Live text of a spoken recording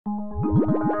Hey,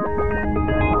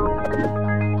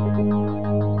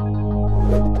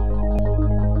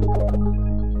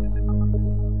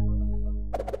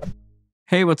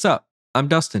 what's up? I'm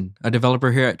Dustin, a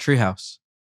developer here at Treehouse.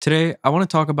 Today, I want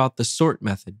to talk about the sort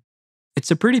method.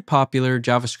 It's a pretty popular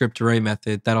JavaScript array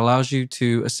method that allows you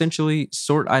to essentially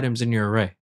sort items in your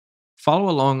array. Follow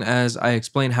along as I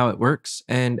explain how it works,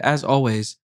 and as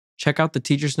always, check out the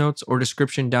teacher's notes or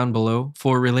description down below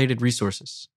for related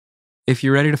resources. If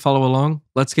you're ready to follow along,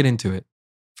 let's get into it.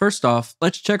 First off,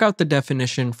 let's check out the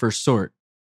definition for sort.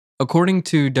 According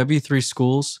to W3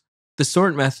 Schools, the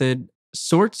sort method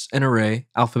sorts an array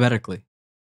alphabetically.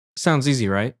 Sounds easy,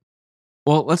 right?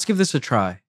 Well, let's give this a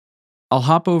try. I'll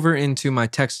hop over into my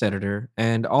text editor,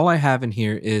 and all I have in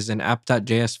here is an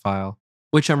app.js file,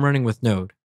 which I'm running with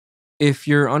Node. If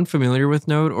you're unfamiliar with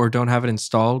Node or don't have it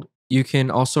installed, you can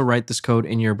also write this code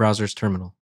in your browser's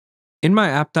terminal. In my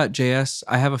app.js,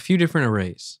 I have a few different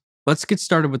arrays. Let's get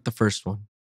started with the first one.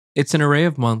 It's an array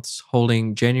of months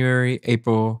holding January,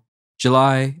 April,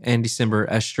 July, and December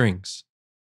as strings.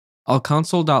 I'll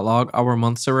console.log our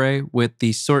months array with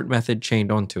the sort method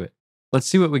chained onto it. Let's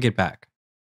see what we get back.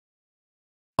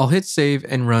 I'll hit save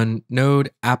and run node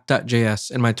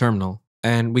app.js in my terminal,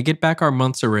 and we get back our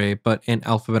months array but in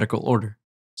alphabetical order.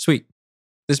 Sweet.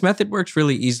 This method works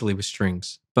really easily with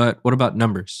strings, but what about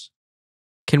numbers?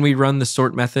 Can we run the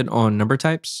sort method on number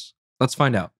types? Let's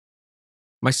find out.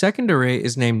 My second array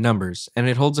is named numbers, and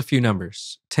it holds a few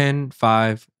numbers: 10,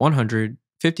 5, 100,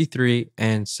 53,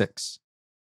 and 6.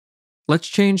 Let's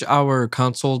change our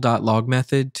console.log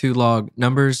method to log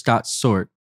numbers.sort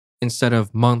instead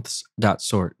of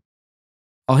months.sort.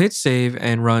 I'll hit save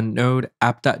and run node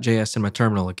app.js in my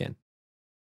terminal again.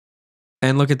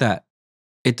 And look at that.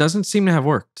 It doesn't seem to have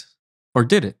worked. Or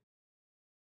did it?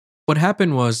 What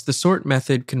happened was the sort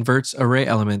method converts array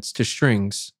elements to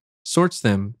strings, sorts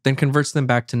them, then converts them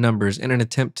back to numbers in an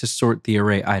attempt to sort the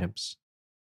array items.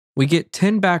 We get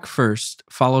 10 back first,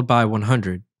 followed by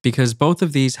 100, because both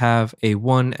of these have a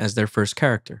 1 as their first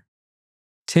character.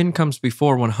 10 comes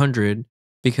before 100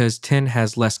 because 10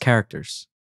 has less characters.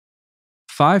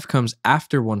 5 comes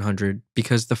after 100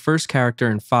 because the first character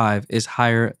in 5 is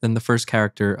higher than the first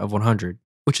character of 100,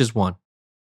 which is 1.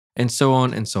 And so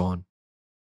on and so on.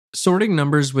 Sorting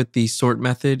numbers with the sort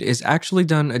method is actually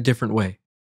done a different way.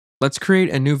 Let's create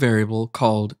a new variable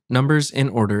called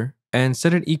numbersinOrder and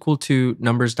set it equal to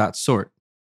numbers.sort.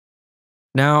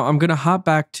 Now I'm going to hop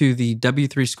back to the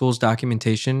W3 Schools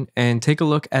documentation and take a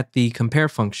look at the compare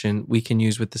function we can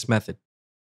use with this method.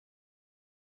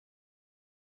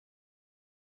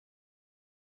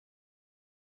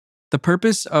 The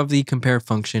purpose of the compare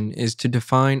function is to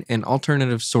define an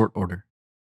alternative sort order.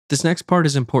 This next part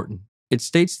is important. It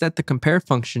states that the compare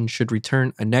function should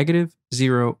return a negative,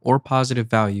 0, or positive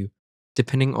value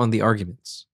depending on the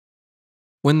arguments.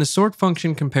 When the sort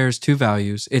function compares two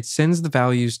values, it sends the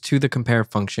values to the compare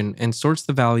function and sorts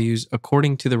the values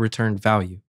according to the returned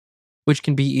value, which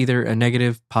can be either a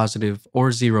negative, positive,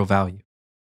 or 0 value.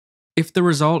 If the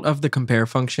result of the compare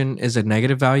function is a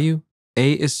negative value,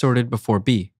 A is sorted before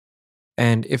B,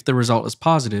 and if the result is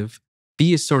positive,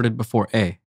 B is sorted before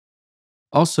A.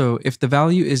 Also, if the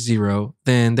value is 0,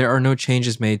 then there are no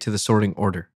changes made to the sorting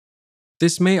order.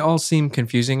 This may all seem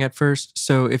confusing at first,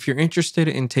 so if you're interested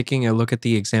in taking a look at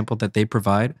the example that they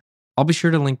provide, I'll be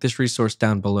sure to link this resource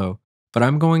down below, but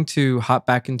I'm going to hop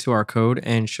back into our code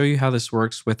and show you how this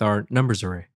works with our numbers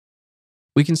array.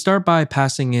 We can start by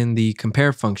passing in the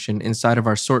compare function inside of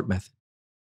our sort method,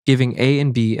 giving A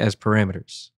and B as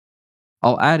parameters.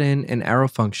 I'll add in an arrow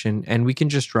function and we can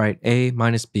just write A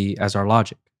minus B as our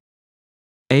logic.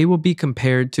 A will be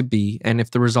compared to B, and if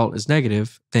the result is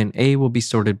negative, then A will be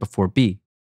sorted before B.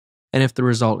 And if the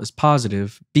result is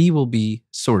positive, B will be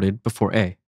sorted before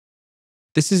A.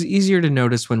 This is easier to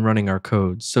notice when running our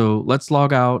code, so let's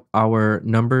log out our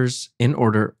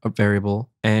numbersinOrder variable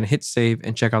and hit save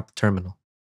and check out the terminal.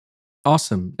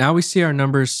 Awesome, now we see our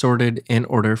numbers sorted in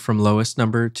order from lowest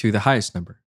number to the highest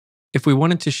number. If we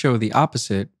wanted to show the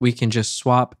opposite, we can just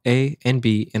swap A and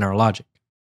B in our logic.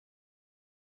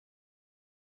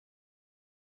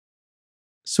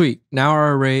 Sweet, now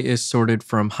our array is sorted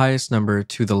from highest number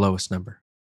to the lowest number.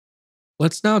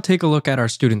 Let's now take a look at our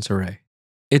students array.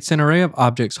 It's an array of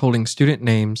objects holding student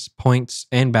names, points,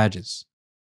 and badges.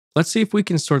 Let's see if we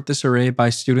can sort this array by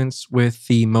students with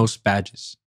the most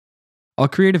badges. I'll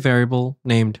create a variable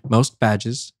named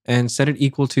mostBadges and set it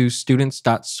equal to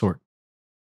students.sort.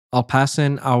 I'll pass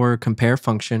in our compare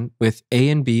function with A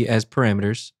and B as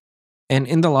parameters, and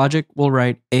in the logic, we'll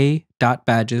write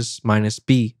a.badges minus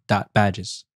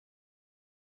b.badges.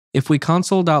 If we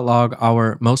console.log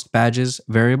our mostBadges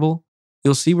variable,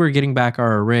 you'll see we're getting back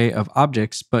our array of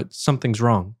objects, but something's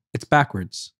wrong. It's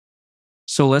backwards.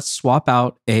 So let's swap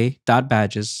out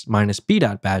a.badges minus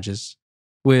b.badges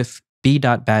with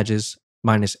b.badges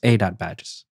minus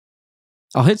a.badges.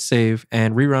 I'll hit save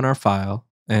and rerun our file,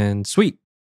 and sweet.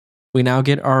 We now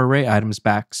get our array items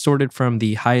back sorted from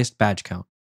the highest badge count.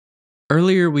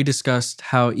 Earlier, we discussed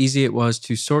how easy it was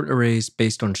to sort arrays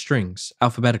based on strings,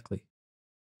 alphabetically.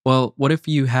 Well, what if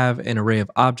you have an array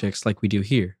of objects like we do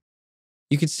here?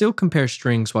 You can still compare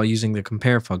strings while using the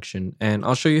compare function, and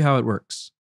I'll show you how it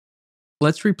works.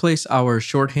 Let's replace our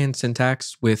shorthand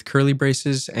syntax with curly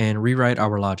braces and rewrite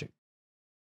our logic.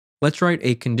 Let's write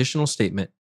a conditional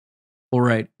statement. We'll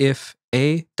write if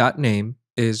a.name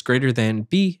is greater than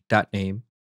b.name,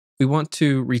 we want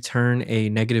to return a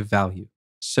negative value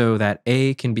so that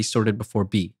a can be sorted before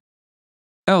b.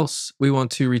 Else, we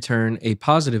want to return a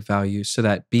positive value so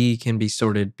that b can be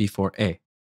sorted before a.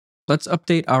 Let's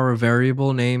update our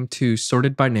variable name to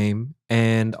sorted by name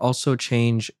and also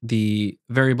change the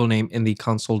variable name in the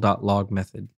console.log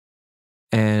method.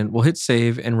 And we'll hit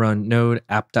save and run node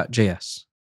app.js.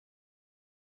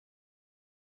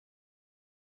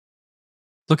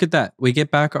 Look at that, we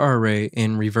get back our array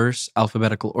in reverse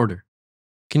alphabetical order.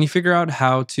 Can you figure out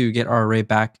how to get our array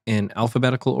back in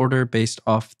alphabetical order based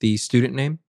off the student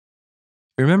name?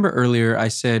 Remember earlier I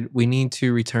said we need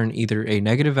to return either a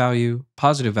negative value,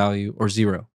 positive value, or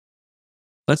 0.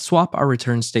 Let's swap our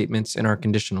return statements in our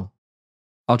conditional.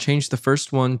 I'll change the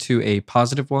first one to a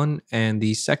positive one and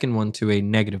the second one to a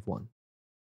negative one.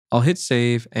 I'll hit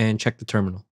save and check the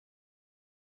terminal.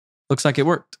 Looks like it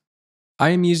worked. I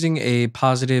am using a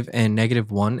positive and negative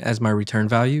 1 as my return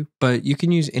value, but you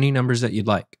can use any numbers that you'd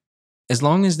like. As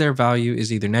long as their value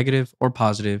is either negative or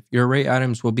positive, your array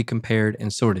items will be compared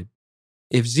and sorted.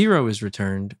 If 0 is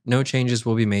returned, no changes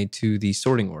will be made to the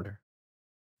sorting order.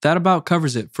 That about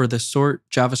covers it for the sort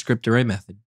JavaScript array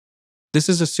method. This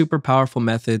is a super powerful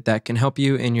method that can help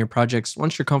you in your projects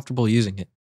once you're comfortable using it.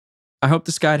 I hope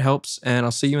this guide helps, and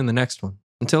I'll see you in the next one.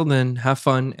 Until then, have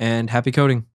fun and happy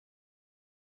coding.